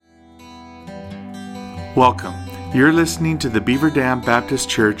Welcome. You're listening to the Beaver Dam Baptist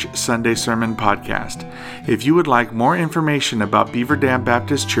Church Sunday Sermon Podcast. If you would like more information about Beaver Dam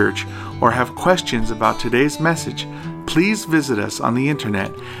Baptist Church or have questions about today's message, please visit us on the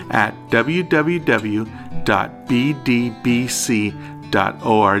internet at www.bdbc.org.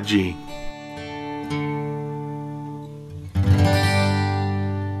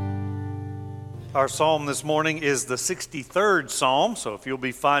 Our psalm this morning is the 63rd Psalm, so if you'll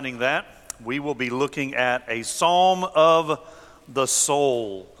be finding that, we will be looking at a psalm of the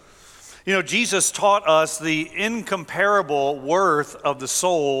soul. You know, Jesus taught us the incomparable worth of the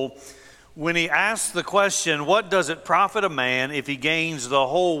soul when he asked the question, what does it profit a man if he gains the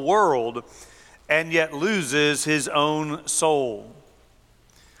whole world and yet loses his own soul?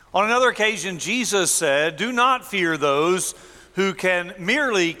 On another occasion, Jesus said, do not fear those who can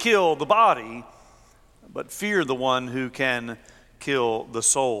merely kill the body, but fear the one who can kill the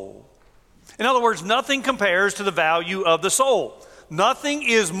soul. In other words, nothing compares to the value of the soul. Nothing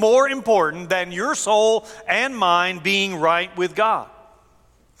is more important than your soul and mine being right with God.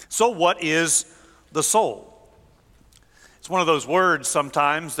 So what is the soul? It's one of those words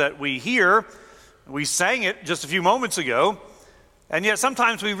sometimes that we hear. We sang it just a few moments ago, and yet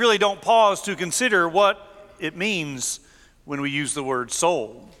sometimes we really don't pause to consider what it means when we use the word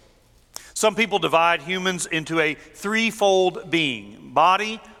soul. Some people divide humans into a threefold being: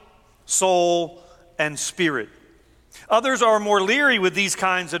 body, soul, and spirit. Others are more leery with these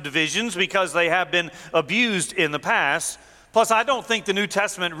kinds of divisions because they have been abused in the past. Plus, I don't think the New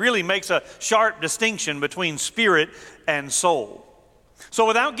Testament really makes a sharp distinction between spirit and soul. So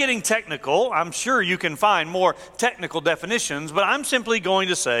without getting technical, I'm sure you can find more technical definitions, but I'm simply going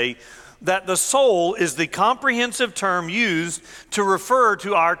to say that the soul is the comprehensive term used to refer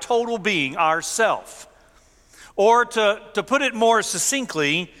to our total being, our self. Or to put it more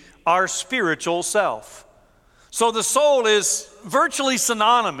succinctly, our spiritual self. So the soul is virtually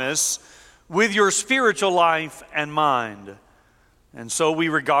synonymous with your spiritual life and mind. And so we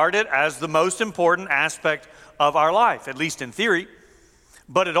regard it as the most important aspect of our life, at least in theory,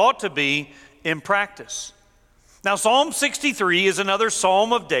 but it ought to be in practice. Now, Psalm 63 is another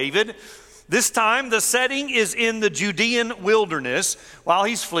Psalm of David. This time, the setting is in the Judean wilderness while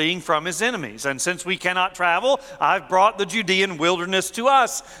he's fleeing from his enemies. And since we cannot travel, I've brought the Judean wilderness to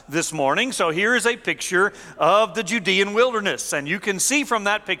us this morning. So here is a picture of the Judean wilderness. And you can see from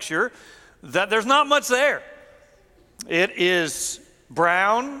that picture that there's not much there. It is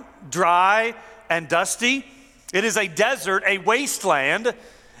brown, dry, and dusty. It is a desert, a wasteland.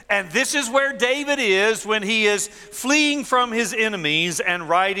 And this is where David is when he is fleeing from his enemies and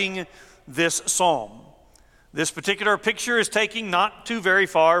writing this psalm. This particular picture is taken not too very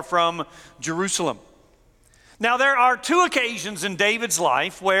far from Jerusalem. Now, there are two occasions in David's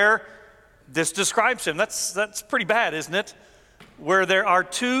life where this describes him. That's pretty bad, isn't it? Where there are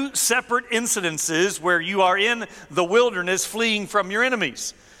two separate incidences where you are in the wilderness fleeing from your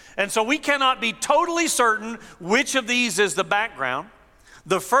enemies. And so we cannot be totally certain which of these is the background.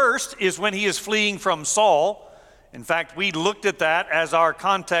 The first is when he is fleeing from Saul. In fact, we looked at that as our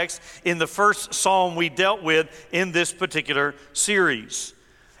context in the first psalm we dealt with in this particular series.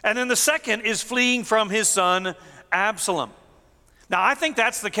 And then the second is fleeing from his son Absalom. Now, I think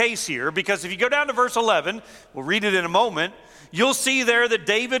that's the case here because if you go down to verse 11, we'll read it in a moment, you'll see there that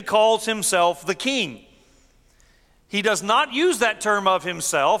David calls himself the king. He does not use that term of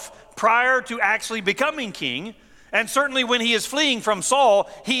himself prior to actually becoming king. And certainly when he is fleeing from Saul,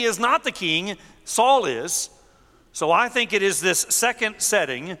 he is not the king, Saul is. So I think it is this second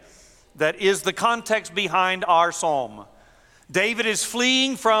setting that is the context behind our psalm. David is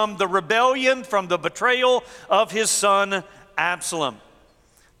fleeing from the rebellion, from the betrayal of his son Absalom.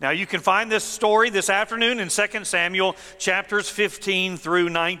 Now you can find this story this afternoon in 2 Samuel chapters 15 through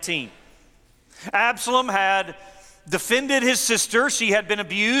 19. Absalom had defended his sister. She had been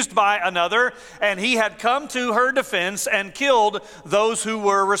abused by another, and he had come to her defense and killed those who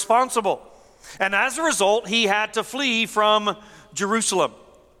were responsible. And as a result, he had to flee from Jerusalem.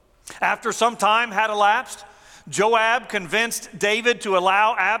 After some time had elapsed, Joab convinced David to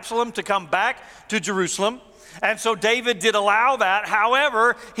allow Absalom to come back to Jerusalem. And so David did allow that.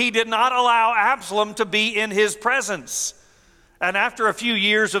 However, he did not allow Absalom to be in his presence. And after a few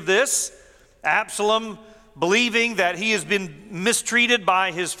years of this, Absalom, believing that he has been mistreated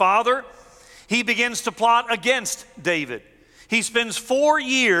by his father, he begins to plot against David. He spends 4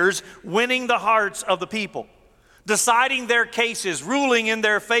 years winning the hearts of the people, deciding their cases, ruling in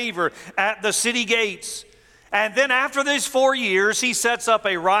their favor at the city gates. And then after these 4 years, he sets up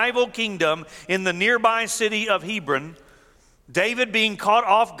a rival kingdom in the nearby city of Hebron. David, being caught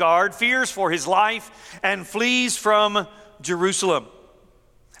off guard, fears for his life and flees from Jerusalem.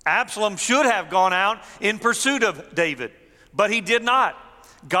 Absalom should have gone out in pursuit of David, but he did not.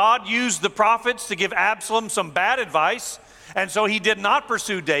 God used the prophets to give Absalom some bad advice, and so he did not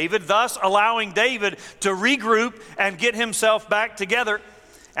pursue David, thus allowing David to regroup and get himself back together.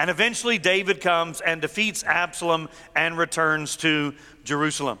 And eventually David comes and defeats Absalom and returns to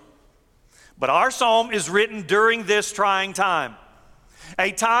Jerusalem. But our psalm is written during this trying time,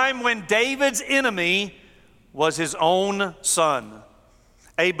 a time when David's enemy was his own son,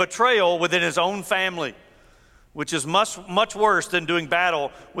 a betrayal within his own family, which is much worse than doing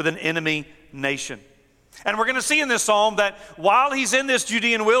battle with an enemy nation. And we're going to see in this psalm that while he's in this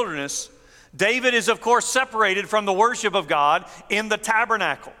Judean wilderness, David is, of course, separated from the worship of God in the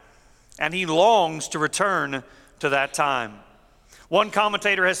tabernacle, and he longs to return to that time. One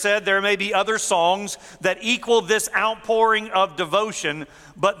commentator has said there may be other songs that equal this outpouring of devotion,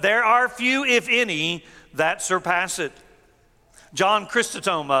 but there are few, if any, that surpass it. John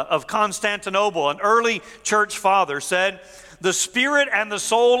Chrysostom of Constantinople, an early church father, said, "The spirit and the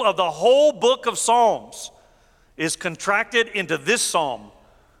soul of the whole book of Psalms is contracted into this psalm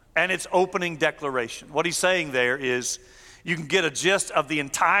and its opening declaration." What he's saying there is you can get a gist of the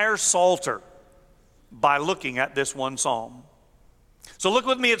entire Psalter by looking at this one psalm. So look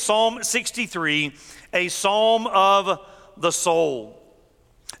with me at Psalm 63, a psalm of the soul.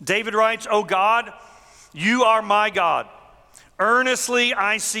 David writes, "O God, you are my God. Earnestly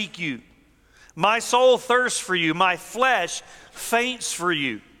I seek you. My soul thirsts for you. My flesh faints for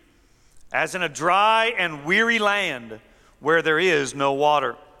you, as in a dry and weary land where there is no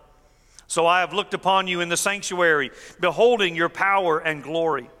water. So I have looked upon you in the sanctuary, beholding your power and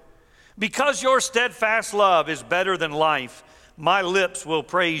glory. Because your steadfast love is better than life, my lips will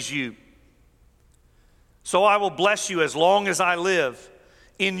praise you. So I will bless you as long as I live.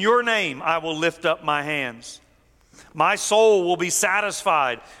 In your name I will lift up my hands. My soul will be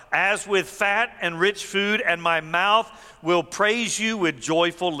satisfied as with fat and rich food, and my mouth will praise you with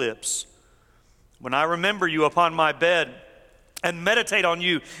joyful lips. When I remember you upon my bed and meditate on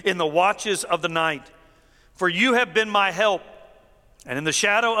you in the watches of the night, for you have been my help, and in the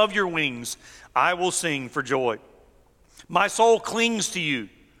shadow of your wings I will sing for joy. My soul clings to you.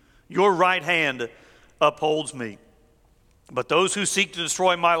 Your right hand upholds me. But those who seek to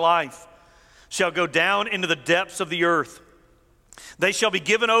destroy my life shall go down into the depths of the earth. They shall be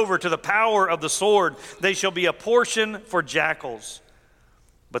given over to the power of the sword. They shall be a portion for jackals.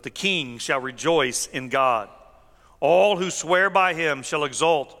 But the king shall rejoice in God. All who swear by him shall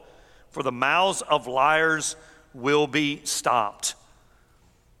exult, for the mouths of liars will be stopped."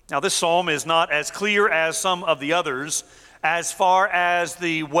 Now, this psalm is not as clear as some of the others as far as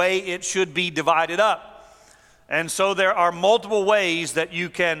the way it should be divided up. And so there are multiple ways that you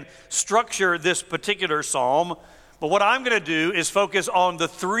can structure this particular psalm. But what I'm going to do is focus on the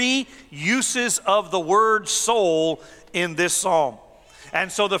three uses of the word soul in this psalm.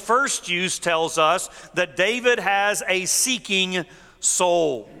 And so the first use tells us that David has a seeking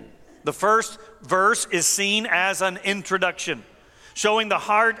soul. The first verse is seen as an introduction, showing the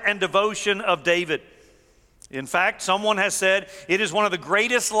heart and devotion of David. In fact, someone has said it is one of the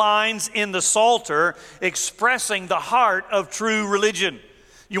greatest lines in the Psalter expressing the heart of true religion.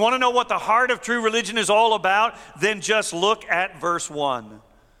 You want to know what the heart of true religion is all about? Then just look at verse 1.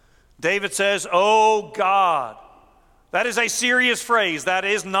 David says, "Oh God." That is a serious phrase. That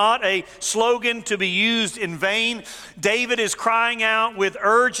is not a slogan to be used in vain. David is crying out with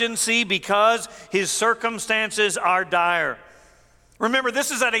urgency because his circumstances are dire. Remember, this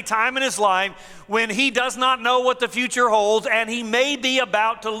is at a time in his life when he does not know what the future holds, and he may be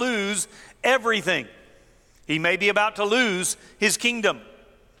about to lose everything. He may be about to lose his kingdom,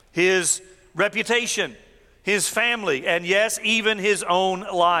 his reputation, his family, and yes, even his own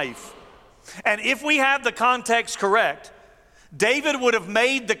life. And if we have the context correct, David would have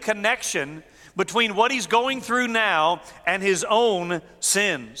made the connection between what he's going through now and his own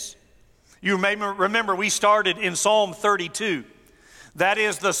sins. You may remember we started in Psalm 32. That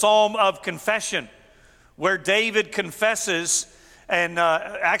is the Psalm of confession, where David confesses, and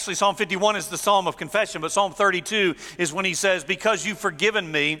actually Psalm 51 is the Psalm of confession, but Psalm 32 is when he says, "Because you've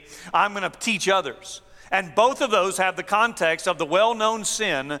forgiven me, I'm going to teach others." And both of those have the context of the well-known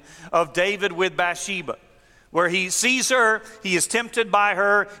sin of David with Bathsheba, where he sees her, he is tempted by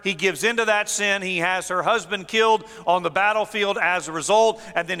her, he gives into that sin, he has her husband killed on the battlefield as a result,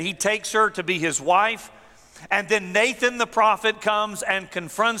 and then he takes her to be his wife. And then Nathan the prophet comes and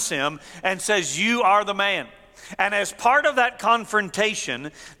confronts him and says, "You are the man." And as part of that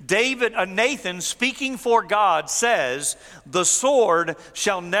confrontation, Nathan, speaking for God, says, "The sword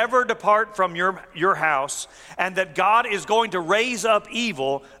shall never depart from your house," and that God is going to raise up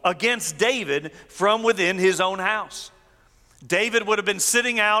evil against David from within his own house. David would have been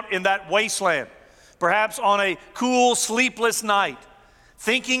sitting out in that wasteland, perhaps on a cool, sleepless night,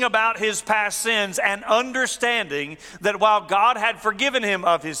 thinking about his past sins and understanding that while God had forgiven him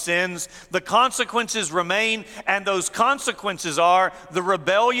of his sins, the consequences remain, and those consequences are the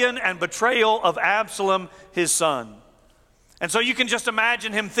rebellion and betrayal of Absalom, his son. And so you can just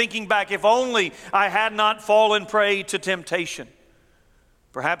imagine him thinking back, if only I had not fallen prey to temptation.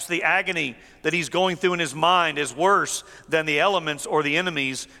 Perhaps the agony that he's going through in his mind is worse than the elements or the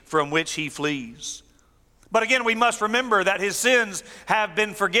enemies from which he flees. But again, we must remember that his sins have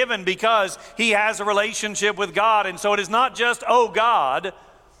been forgiven because he has a relationship with God. And so it is not just, "Oh God,"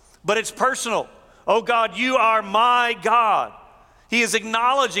 but it's personal. "Oh God, you are my God." He is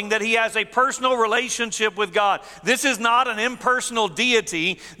acknowledging that he has a personal relationship with God. This is not an impersonal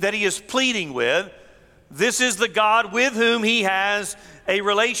deity that he is pleading with. This is the God with whom he has a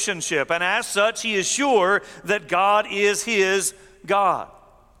relationship. And as such, he is sure that God is his God.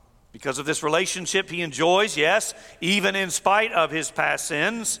 Because of this relationship he enjoys, yes, even in spite of his past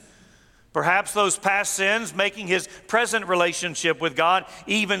sins. Perhaps those past sins making his present relationship with God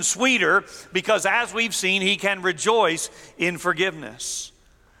even sweeter, because as we've seen, he can rejoice in forgiveness.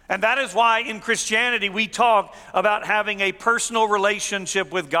 And that is why in Christianity we talk about having a personal relationship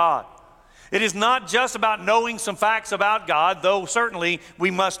with God. It is not just about knowing some facts about God, though certainly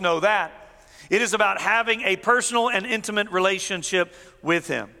we must know that. It is about having a personal and intimate relationship with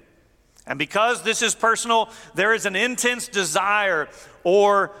him. And because this is personal, there is an intense desire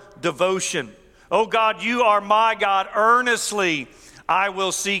or devotion. "Oh God, you are my God. Earnestly I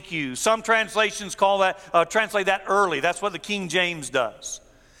will seek you." Some translations translate that early. That's what the King James does.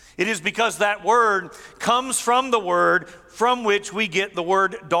 It is because that word comes from the word from which we get the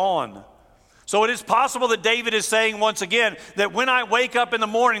word dawn. So it is possible that David is saying once again that when I wake up in the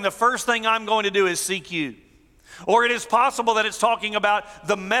morning, the first thing I'm going to do is seek you. Or it is possible that it's talking about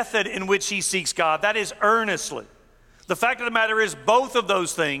the method in which he seeks God. That is earnestly. The fact of the matter is both of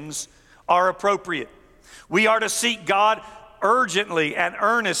those things are appropriate. We are to seek God urgently and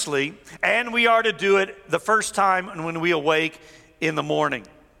earnestly, and we are to do it the first time when we awake in the morning.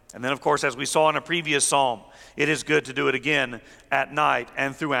 And then, of course, as we saw in a previous psalm, it is good to do it again at night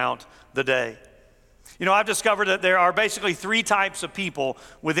and throughout the day. You know, I've discovered that there are basically three types of people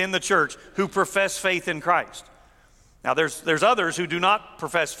within the church who profess faith in Christ. Now, there's others who do not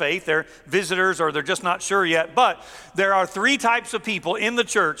profess faith. They're visitors or they're just not sure yet. But there are three types of people in the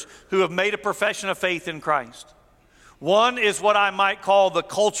church who have made a profession of faith in Christ. One is what I might call the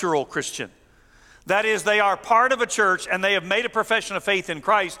cultural Christian. That is, they are part of a church and they have made a profession of faith in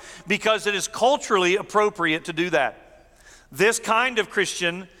Christ because it is culturally appropriate to do that. This kind of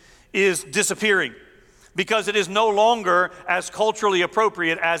Christian is disappearing because it is no longer as culturally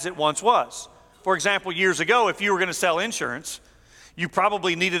appropriate as it once was. For example, years ago, if you were going to sell insurance, you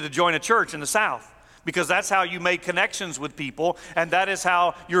probably needed to join a church in the South because that's how you made connections with people and that is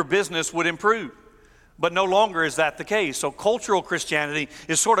how your business would improve. But no longer is that the case. So cultural Christianity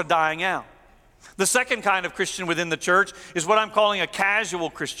is sort of dying out. The second kind of Christian within the church is what I'm calling a casual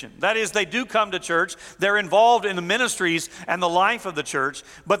Christian. That is, they do come to church, they're involved in the ministries and the life of the church,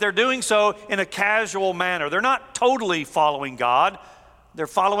 but they're doing so in a casual manner. They're not totally following God. They're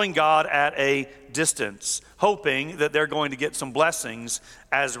following God at a distance, hoping that they're going to get some blessings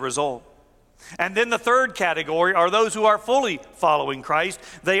as a result. And then the third category are those who are fully following Christ.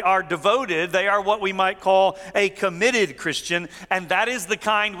 They are devoted. They are what we might call a committed Christian. And that is the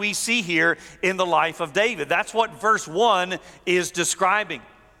kind we see here in the life of David. That's what verse 1 is describing.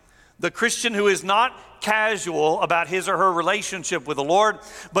 The Christian who is not casual about his or her relationship with the Lord,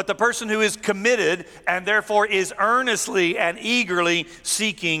 but the person who is committed and therefore is earnestly and eagerly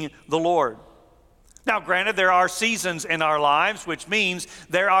seeking the Lord. Now, granted, there are seasons in our lives, which means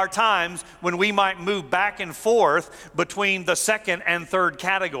there are times when we might move back and forth between the second and third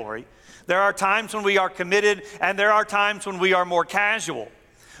category. There are times when we are committed, and there are times when we are more casual.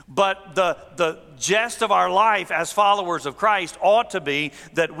 But the gist of our life as followers of Christ ought to be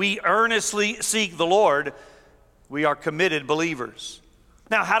that we earnestly seek the Lord. We are committed believers.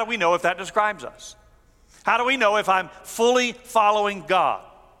 Now, how do we know if that describes us? How do we know if I'm fully following God?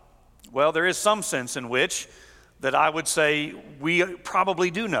 Well, there is some sense in which that I would say we probably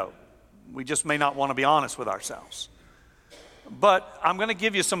do know. We just may not want to be honest with ourselves. But I'm going to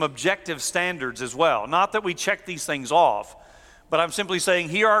give you some objective standards as well. Not that we check these things off, But I'm simply saying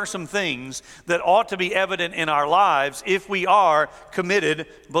here are some things that ought to be evident in our lives if we are committed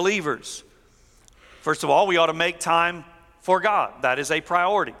believers. First of all, we ought to make time for God. That is a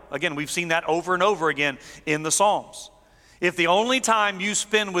priority. Again, we've seen that over and over again in the Psalms. If the only time you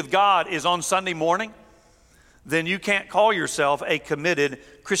spend with God is on Sunday morning, then you can't call yourself a committed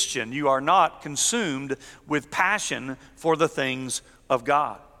Christian. You are not consumed with passion for the things of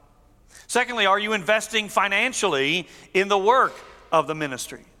God. Secondly, are you investing financially in the work of the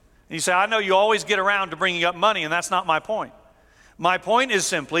ministry? And you say, I know you always get around to bringing up money, and that's not my point. My point is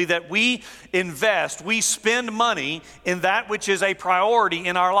simply that we invest, we spend money in that which is a priority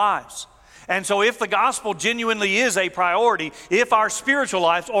in our lives. And so if the gospel genuinely is a priority, if our spiritual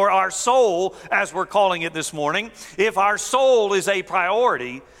lives, or our soul, as we're calling it this morning, if our soul is a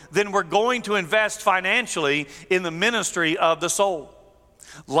priority, then we're going to invest financially in the ministry of the soul.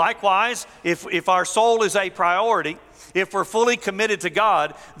 Likewise, if our soul is a priority, if we're fully committed to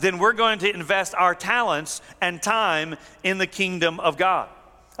God, then we're going to invest our talents and time in the kingdom of God.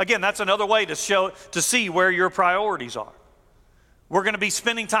 Again, that's another way to see where your priorities are. We're going to be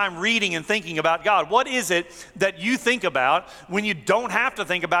spending time reading and thinking about God. What is it that you think about when you don't have to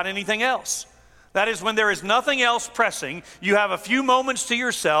think about anything else? That is, when there is nothing else pressing, you have a few moments to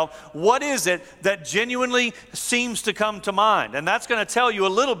yourself. What is it that genuinely seems to come to mind? And that's going to tell you a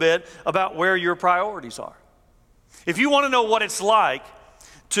little bit about where your priorities are. If you want to know what it's like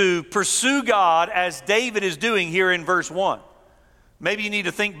to pursue God as David is doing here in verse 1, maybe you need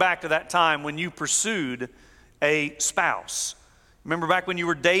to think back to that time when you pursued a spouse. Remember back when you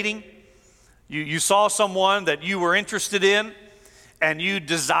were dating? You saw someone that you were interested in, and you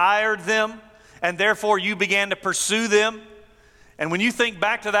desired them, and therefore you began to pursue them. And when you think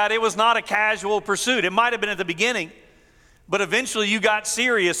back to that, it was not a casual pursuit. It might have been at the beginning, but eventually you got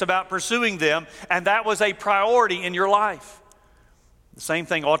serious about pursuing them, and that was a priority in your life. The same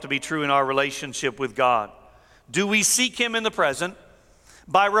thing ought to be true in our relationship with God. Do we seek Him in the present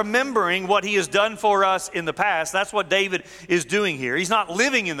by remembering what He has done for us in the past? That's what David is doing here. He's not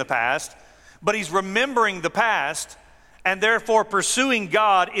living in the past, but he's remembering the past, and therefore pursuing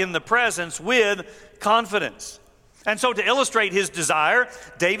God in the presence with confidence. And so to illustrate his desire,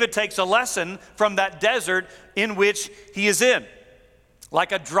 David takes a lesson from that desert in which he is in.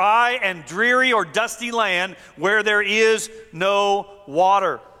 Like a dry and dreary or dusty land where there is no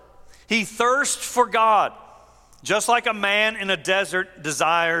water. He thirsts for God, just like a man in a desert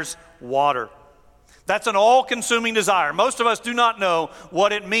desires water. That's an all-consuming desire. Most of us do not know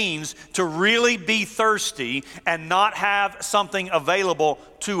what it means to really be thirsty and not have something available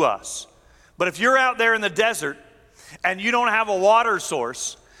to us. But if you're out there in the desert and you don't have a water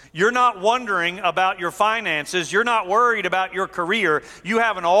source, you're not wondering about your finances, you're not worried about your career, you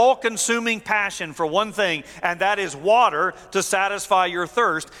have an all-consuming passion for one thing, and that is water to satisfy your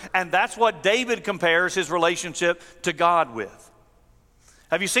thirst. And that's what David compares his relationship to God with.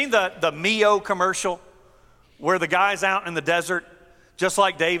 Have you seen the Mio commercial where the guy's out in the desert just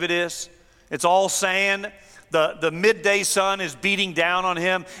like David is? It's all sand. The midday sun is beating down on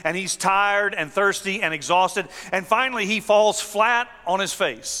him, and he's tired and thirsty and exhausted. And finally, he falls flat on his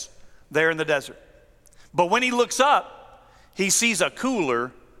face there in the desert. But when he looks up, he sees a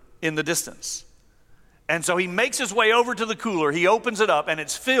cooler in the distance. And so he makes his way over to the cooler. He opens it up, and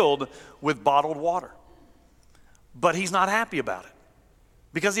it's filled with bottled water. But he's not happy about it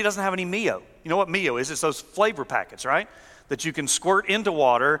because he doesn't have any Mio. You know what Mio is? It's those flavor packets, right? That you can squirt into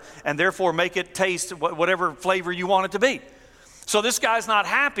water and therefore make it taste whatever flavor you want it to be. So this guy's not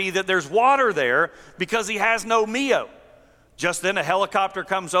happy that there's water there because he has no Mio. Just then a helicopter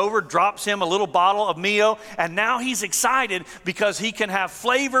comes over, drops him a little bottle of Mio, and now he's excited because he can have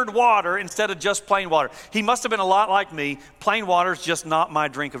flavored water instead of just plain water. He must have been a lot like me. Plain water is just not my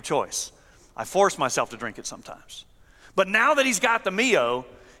drink of choice. I force myself to drink it sometimes. But now that he's got the Mio,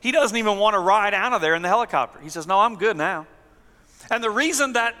 he doesn't even want to ride out of there in the helicopter. He says, no, I'm good now. And the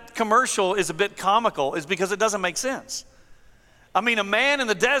reason that commercial is a bit comical is because it doesn't make sense. I mean, a man in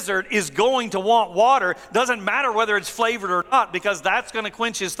the desert is going to want water. Doesn't matter whether it's flavored or not, because that's going to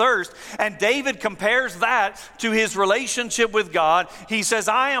quench his thirst. And David compares that to his relationship with God. He says,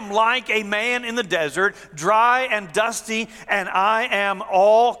 I am like a man in the desert, dry and dusty, and I am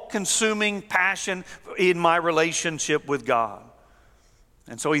all-consuming passion in my relationship with God.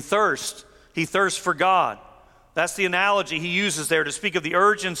 And so he thirsts for God. That's the analogy he uses there to speak of the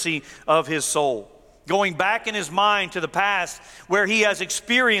urgency of his soul. Going back in his mind to the past where he has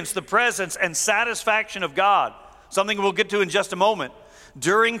experienced the presence and satisfaction of God, something we'll get to in just a moment,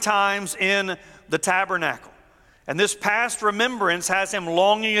 during times in the tabernacle. And this past remembrance has him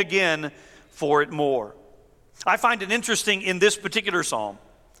longing again for it more. I find it interesting in this particular psalm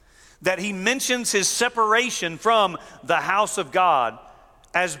that he mentions his separation from the house of God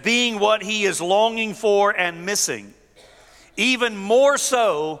as being what he is longing for and missing, even more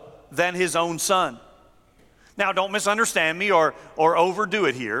so than his own son. Now, don't misunderstand me or overdo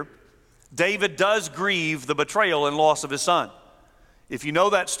it here. David does grieve the betrayal and loss of his son. If you know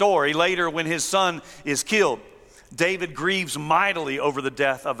that story, later when his son is killed, David grieves mightily over the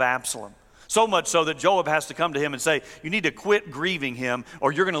death of Absalom. So much so that Joab has to come to him and say, you need to quit grieving him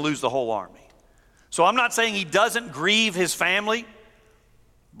or you're going to lose the whole army. So I'm not saying he doesn't grieve his family,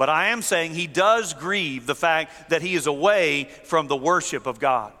 but I am saying he does grieve the fact that he is away from the worship of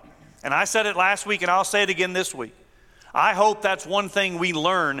God. And I said it last week and I'll say it again this week. I hope that's one thing we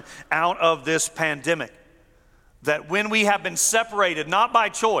learn out of this pandemic. That when we have been separated, not by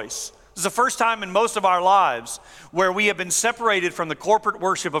choice, this is the first time in most of our lives where we have been separated from the corporate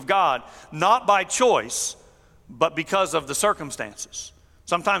worship of God, not by choice, but because of the circumstances.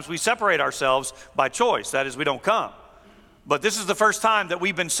 Sometimes we separate ourselves by choice, that is, we don't come. But this is the first time that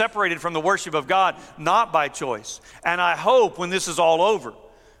we've been separated from the worship of God, not by choice. And I hope when this is all over,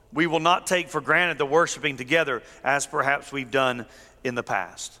 we will not take for granted the worshiping together as perhaps we've done in the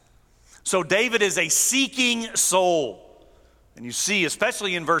past. So David is a seeking soul. And you see,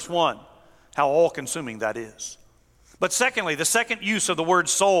 especially in verse 1, how all-consuming that is. But secondly, the second use of the word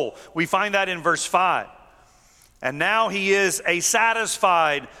soul, we find that in verse 5. And now he is a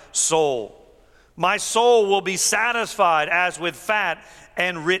satisfied soul. My soul will be satisfied as with fat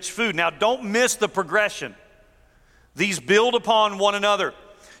and rich food. Now, don't miss the progression. These build upon one another.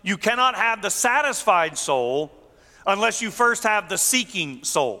 You cannot have the satisfied soul unless you first have the seeking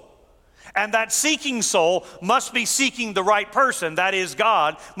soul. And that seeking soul must be seeking the right person, that is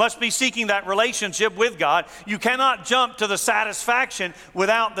God, must be seeking that relationship with God. You cannot jump to the satisfaction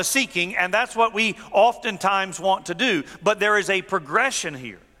without the seeking, and that's what we oftentimes want to do. But there is a progression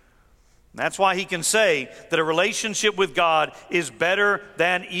here. That's why he can say that a relationship with God is better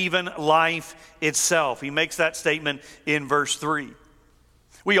than even life itself. He makes that statement in verse 3.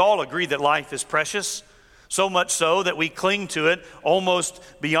 We all agree that life is precious. So much so that we cling to it almost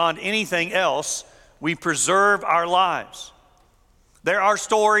beyond anything else. We preserve our lives. There are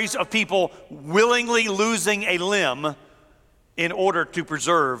stories of people willingly losing a limb in order to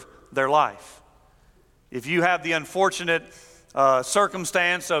preserve their life. If you have the unfortunate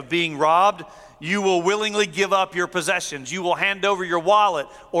circumstance of being robbed, you will willingly give up your possessions. You will hand over your wallet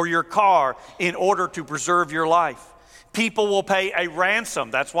or your car in order to preserve your life. People will pay a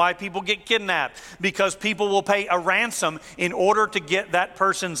ransom. That's why people get kidnapped, because people will pay a ransom in order to get that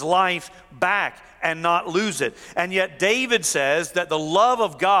person's life back and not lose it. And yet David says that the love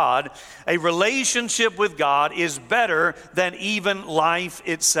of God, a relationship with God, is better than even life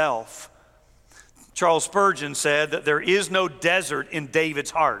itself. Charles Spurgeon said that there is no desert in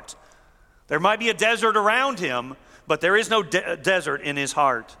David's heart. There might be a desert around him, but there is no desert in his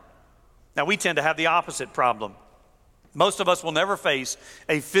heart. Now, we tend to have the opposite problem. Most of us will never face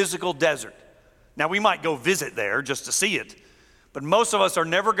a physical desert. Now, we might go visit there just to see it, but most of us are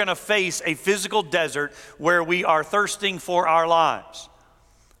never going to face a physical desert where we are thirsting for our lives.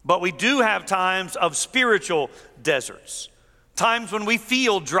 But we do have times of spiritual deserts, times when we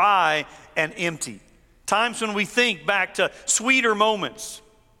feel dry and empty, times when we think back to sweeter moments,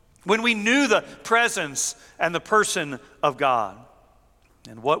 when we knew the presence and the person of God.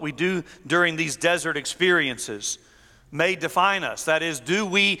 And what we do during these desert experiences may define us. That is, do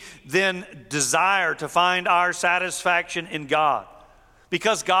we then desire to find our satisfaction in God?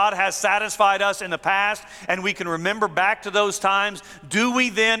 Because God has satisfied us in the past and we can remember back to those times, do we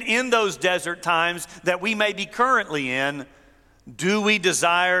then in those desert times that we may be currently in, do we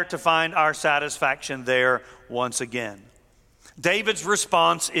desire to find our satisfaction there once again? David's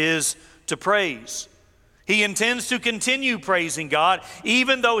response is to praise. He intends to continue praising God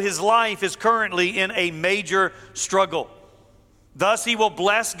even though his life is currently in a major struggle. Thus he will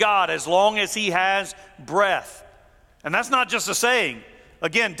bless God as long as he has breath. And that's not just a saying.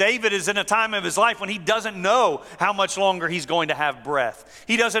 Again, David is in a time of his life when he doesn't know how much longer he's going to have breath.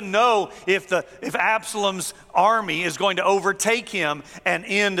 He doesn't know if Absalom's army is going to overtake him and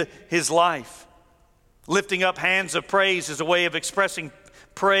end his life. Lifting up hands of praise is a way of expressing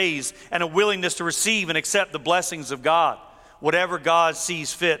praise and a willingness to receive and accept the blessings of God, whatever God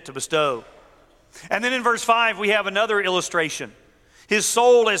sees fit to bestow. And then in verse 5, we have another illustration. His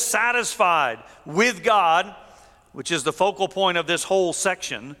soul is satisfied with God, which is the focal point of this whole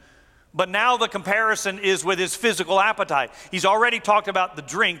section. But now the comparison is with his physical appetite. He's already talked about the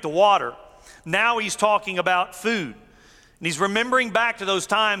drink, the water. Now he's talking about food. And he's remembering back to those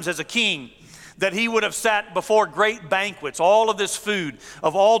times as a king that he would have sat before great banquets, all of this food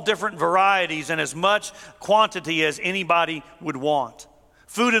of all different varieties and as much quantity as anybody would want.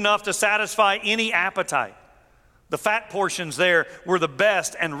 Food enough to satisfy any appetite. The fat portions there were the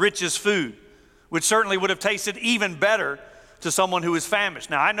best and richest food, which certainly would have tasted even better to someone who is famished.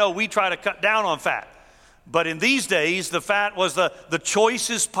 Now, I know we try to cut down on fat, but in these days, the fat was the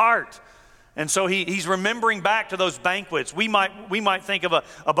choicest part. And so he's remembering back to those banquets. We might think of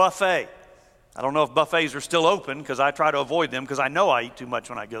a buffet. I don't know if buffets are still open because I try to avoid them because I know I eat too much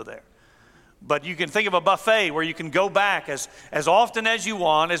when I go there. But you can think of a buffet where you can go back as often as you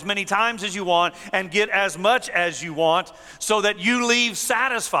want, as many times as you want, and get as much as you want so that you leave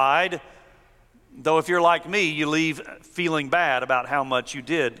satisfied, though if you're like me, you leave feeling bad about how much you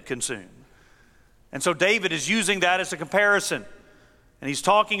did consume. And so David is using that as a comparison. And he's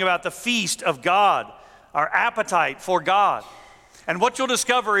talking about the feast of God, our appetite for God. And what you'll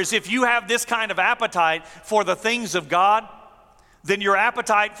discover is if you have this kind of appetite for the things of God, then your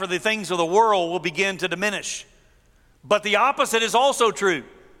appetite for the things of the world will begin to diminish. But the opposite is also true.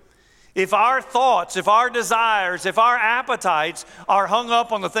 If our thoughts, if our desires, if our appetites are hung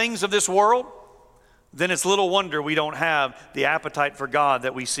up on the things of this world, then it's little wonder we don't have the appetite for God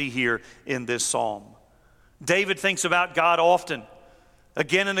that we see here in this psalm. David thinks about God often,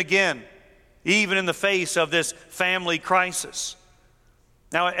 again and again, even in the face of this family crisis.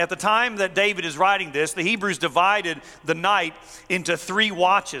 Now, at the time that David is writing this, the Hebrews divided the night into 3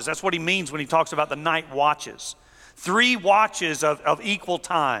 watches. That's what he means when he talks about the night watches. 3 watches of equal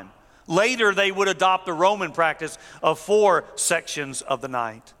time. Later, they would adopt the Roman practice of 4 sections of the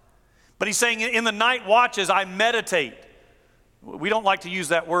night. But he's saying, in the night watches, I meditate. We don't like to use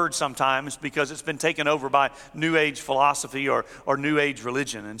that word sometimes because it's been taken over by New Age philosophy or New Age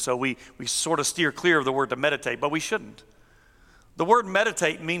religion. And so we sort of steer clear of the word to meditate, but we shouldn't. The word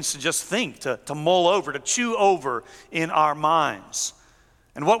meditate means to just think, to mull over, to chew over in our minds.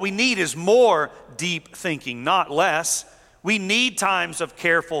 And what we need is more deep thinking, not less. We need times of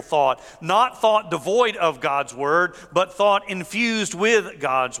careful thought, not thought devoid of God's word, but thought infused with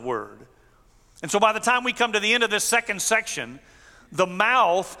God's word. And so by the time we come to the end of this second section, the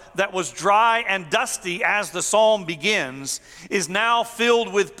mouth that was dry and dusty as the psalm begins is now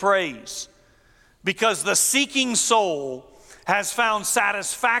filled with praise, because the seeking soul has found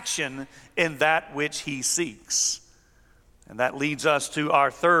satisfaction in that which he seeks. And that leads us to our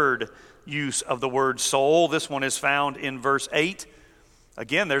third use of the word soul. This one is found in verse 8.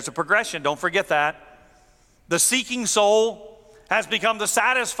 Again, there's a progression. Don't forget that. The seeking soul has become the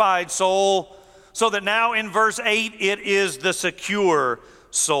satisfied soul, so that now in verse 8 it is the secure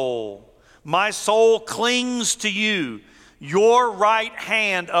soul. My soul clings to you. Your right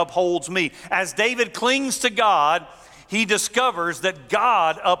hand upholds me. As David clings to God, he discovers that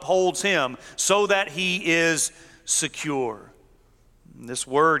God upholds him so that he is secure. And this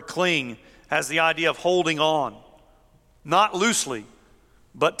word cling has the idea of holding on, not loosely,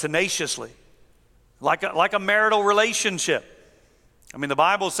 but tenaciously, like a marital relationship. I mean, the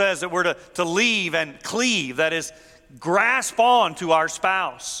Bible says that we're to leave and cleave, that is, grasp on to our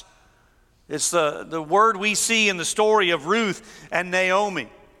spouse. It's the word we see in the story of Ruth and Naomi,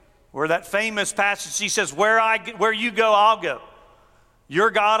 where that famous passage, she says, where you go, I'll go. Your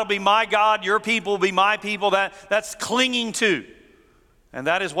God will be my God, your people will be my people. That's clinging to. And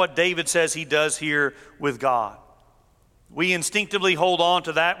that is what David says he does here with God. We instinctively hold on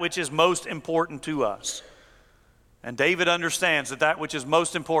to that which is most important to us. And David understands that which is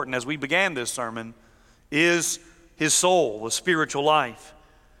most important, as we began this sermon, is his soul, the spiritual life.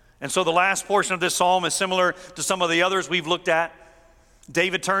 And so the last portion of this psalm is similar to some of the others we've looked at.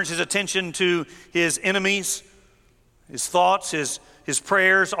 David turns his attention to his enemies. His thoughts, his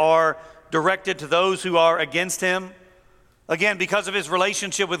prayers are directed to those who are against him. Again, because of his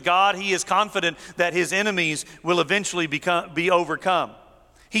relationship with God, he is confident that his enemies will eventually be overcome.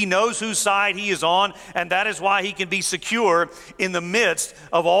 He knows whose side he is on, and that is why he can be secure in the midst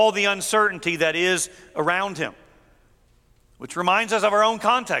of all the uncertainty that is around him. Which reminds us of our own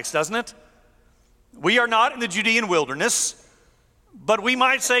context, doesn't it? We are not in the Judean wilderness, but we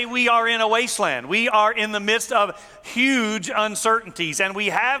might say we are in a wasteland. We are in the midst of huge uncertainties, and we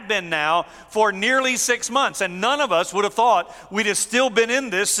have been now for nearly 6 months, and none of us would have thought we'd have still been in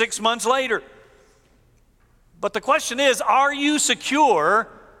this 6 months later. But the question is, are you secure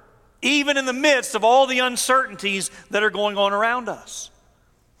even in the midst of all the uncertainties that are going on around us?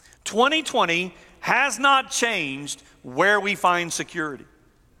 2020 has not changed where we find security.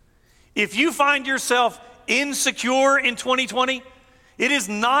 If you find yourself insecure in 2020, it is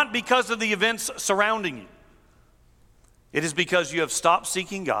not because of the events surrounding you. It is because you have stopped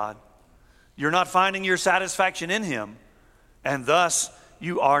seeking God. you're not finding your satisfaction in Him, and thus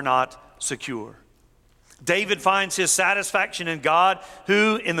you are not secure. David finds his satisfaction in God,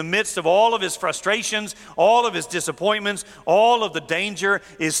 who in the midst of all of his frustrations, all of his disappointments, all of the danger,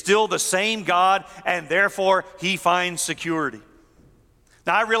 is still the same God, and therefore he finds security.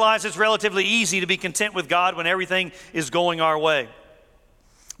 Now, I realize it's relatively easy to be content with God when everything is going our way.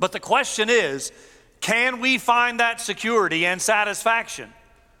 But the question is, can we find that security and satisfaction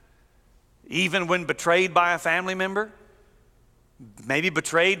even when betrayed by a family member? Maybe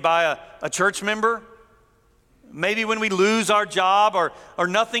betrayed by a church member? Maybe when we lose our job or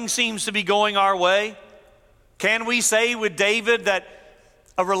nothing seems to be going our way? Can we say with David that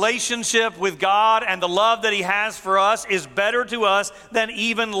a relationship with God and the love that He has for us is better to us than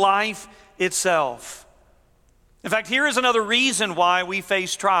even life itself? In fact, here is another reason why we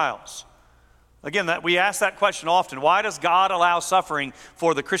face trials. Again, that we ask that question often. Why does God allow suffering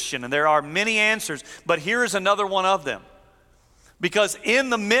for the Christian? And there are many answers, but here is another one of them. Because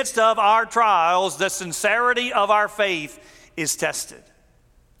in the midst of our trials, the sincerity of our faith is tested.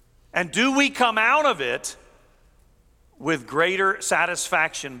 And do we come out of it with greater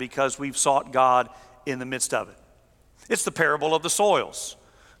satisfaction because we've sought God in the midst of it? It's the parable of the soils.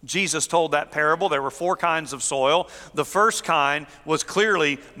 Jesus told that parable. There were 4 kinds of soil. The first kind was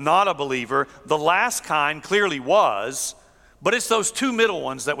clearly not a believer. The last kind clearly was, but it's those 2 middle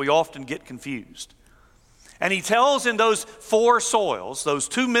ones that we often get confused. And He tells in those 4 soils, those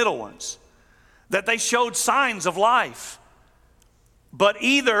 2 middle ones, that they showed signs of life. But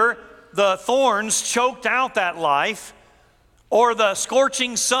either the thorns choked out that life, or the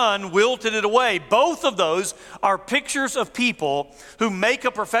scorching sun wilted it away. Both of those are pictures of people who make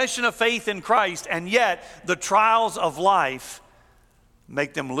a profession of faith in Christ, and yet the trials of life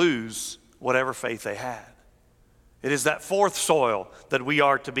make them lose whatever faith they had. It is that 4th soil that we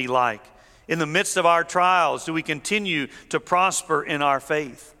are to be like. In the midst of our trials, do we continue to prosper in our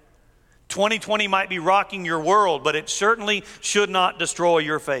faith? 2020 might be rocking your world, but it certainly should not destroy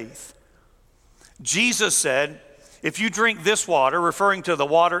your faith. Jesus said, if you drink this water, referring to the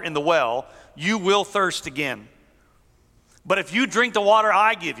water in the well, you will thirst again. But if you drink the water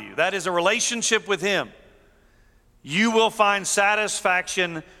I give you, that is a relationship with Him, you will find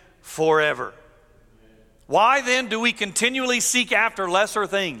satisfaction forever. Why then do we continually seek after lesser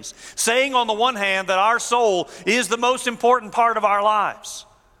things, saying on the one hand that our soul is the most important part of our lives,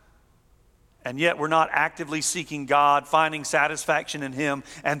 and yet we're not actively seeking God, finding satisfaction in Him,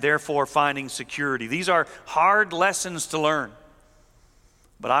 and therefore finding security? These are hard lessons to learn.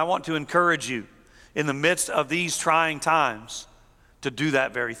 But I want to encourage you in the midst of these trying times to do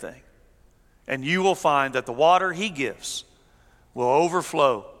that very thing. And you will find that the water He gives will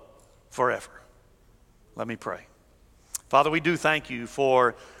overflow forever. Let me pray. Father, we do thank You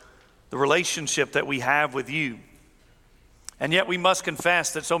for the relationship that we have with You. And yet we must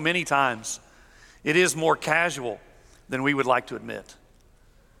confess that so many times it is more casual than we would like to admit.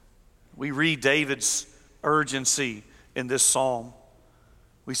 We read David's urgency in this psalm.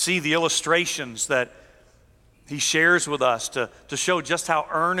 We see the illustrations that he shares with us to show just how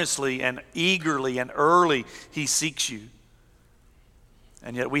earnestly and eagerly and early he seeks You.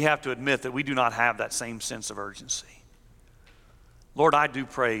 And yet we have to admit that we do not have that same sense of urgency. Lord, I do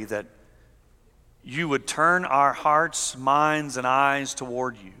pray that You would turn our hearts, minds, and eyes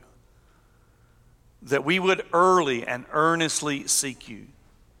toward You, that we would early and earnestly seek You,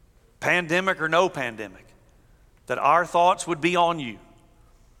 pandemic or no pandemic, that our thoughts would be on You.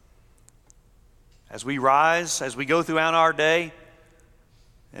 As we rise, as we go throughout our day,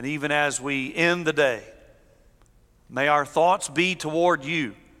 and even as we end the day, may our thoughts be toward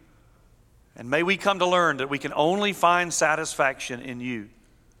You, and may we come to learn that we can only find satisfaction in You,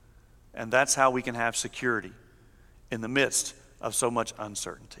 and that's how we can have security in the midst of so much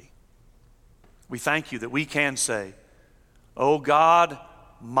uncertainty. We thank You that we can say, "Oh God,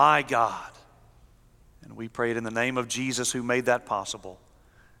 my God," and we pray it in the name of Jesus who made that possible.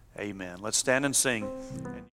 Amen. Let's stand and sing